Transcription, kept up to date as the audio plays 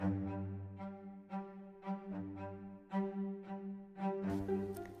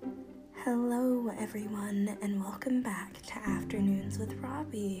Hello everyone, and welcome back to Afternoons with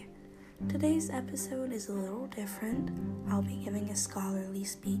Robbie. Today's episode is a little different. I'll be giving a scholarly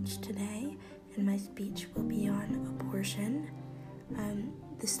speech today, and my speech will be on abortion,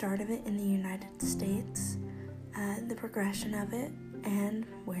 the start of it in the United States, the progression of it, and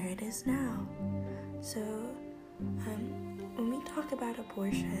where it is now. So, when we talk about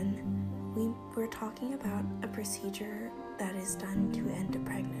abortion, we're talking about a procedure that is done to end a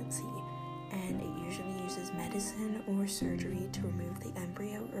pregnancy, and it usually uses medicine or surgery to remove the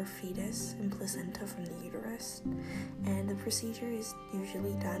embryo or fetus and placenta from the uterus, and the procedure is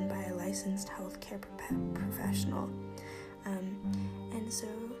usually done by a licensed healthcare professional.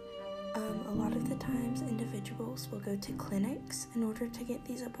 A lot of the times individuals will go to clinics in order to get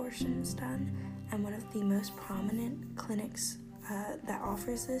these abortions done, and one of the most prominent clinics that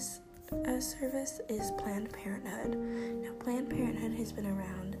offers this service is Planned Parenthood. Now, Planned Parenthood has been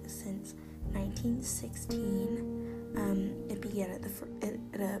around since 1916. It began at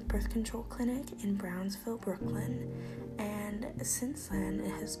a birth control clinic in Brownsville, Brooklyn, and since then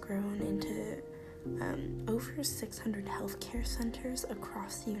it has grown into over 600 healthcare centers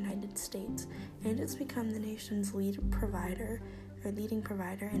across the United States, and it's become the nation's leading provider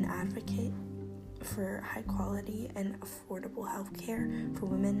and advocate for high quality and affordable healthcare for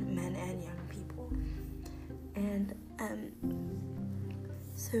women, men, and young people. And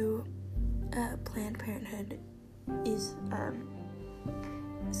Planned Parenthood is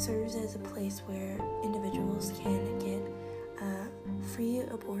serves as a place where individuals can get free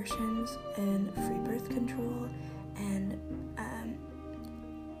abortions and free birth control, and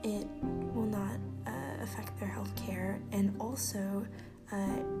it will not affect their health care. And also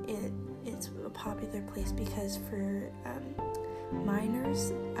it's a popular place because for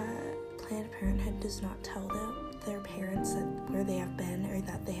minors, Planned Parenthood does not tell their parents where they have been, or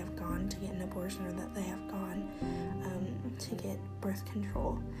that they have gone to get an abortion, or that they have gone to get birth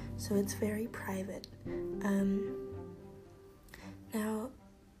control. So it's very private. Now,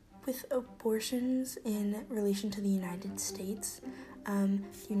 with abortions in relation to the United States, the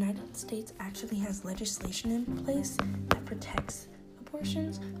United States actually has legislation in place that protects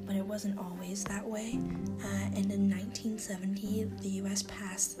abortions, but it wasn't always that way. And in 1970, the U.S.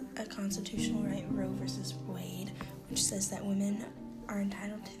 passed a constitutional right, Roe v. Wade, which says that women are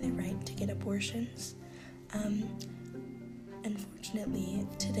entitled to the right to get abortions. Unfortunately,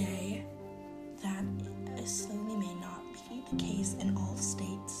 today, that slowly may not be the case in all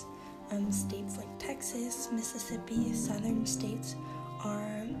states. States like Texas, Mississippi, southern states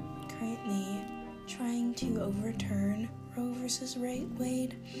are currently trying to overturn Roe versus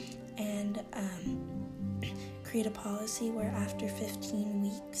Wade and create a policy where after 15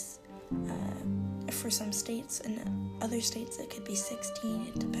 weeks, for some states, and other states it could be 16,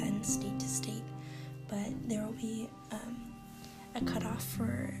 it depends state to state, but there will be a cutoff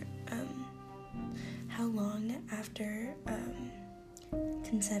for how long after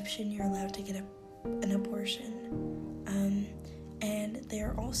conception you're allowed to get an abortion. And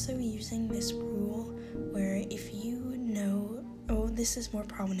they're also using this rule where if you know, this is more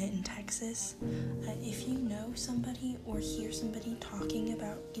prominent in Texas, if you know somebody or hear somebody talking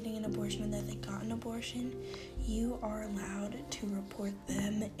about getting an abortion or that they got an abortion, you are allowed to report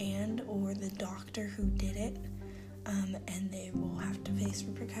them and or the doctor who did it, and they will have to face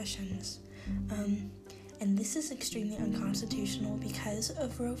repercussions. And this is extremely unconstitutional because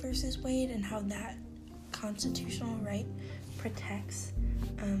of Roe versus Wade and how that constitutional right protects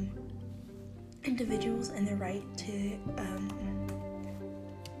individuals and their right to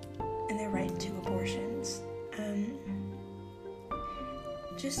abortions.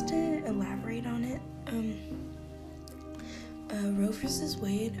 Just to elaborate on it, Roe versus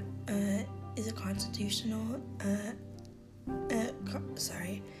Wade is a constitutional.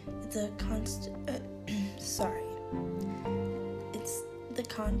 It's the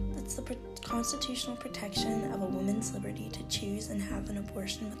constitutional protection of a woman's liberty to choose and have an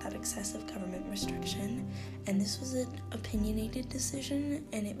abortion without excessive government restriction. And this was an opinionated decision,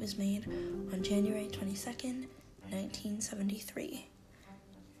 and it was made on January 22nd, 1973.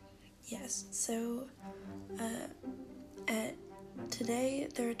 Yes, so today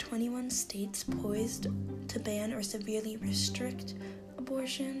there are 21 states poised to ban or severely restrict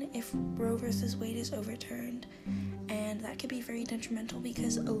abortion if Roe versus Wade is overturned, and that could be very detrimental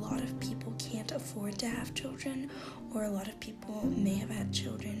because a lot of people can't afford to have children, or a lot of people may have had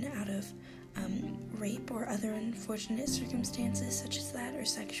children out of rape or other unfortunate circumstances such as that, or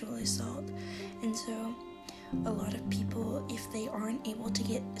sexual assault. And so a lot of people, if they aren't able to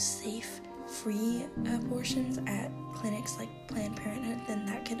get safe, free abortions at clinics like Planned Parenthood, then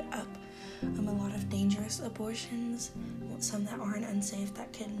that could up a lot of dangerous abortions, some that aren't unsafe,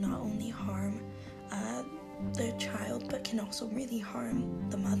 that can not only harm the child but can also really harm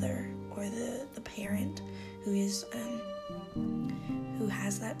the mother or the parent who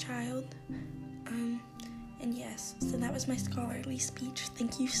has that child. And yes, so that was my scholarly speech.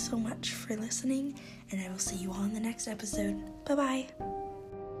 Thank you so much for listening, and I will see you all in the next episode. Bye-bye.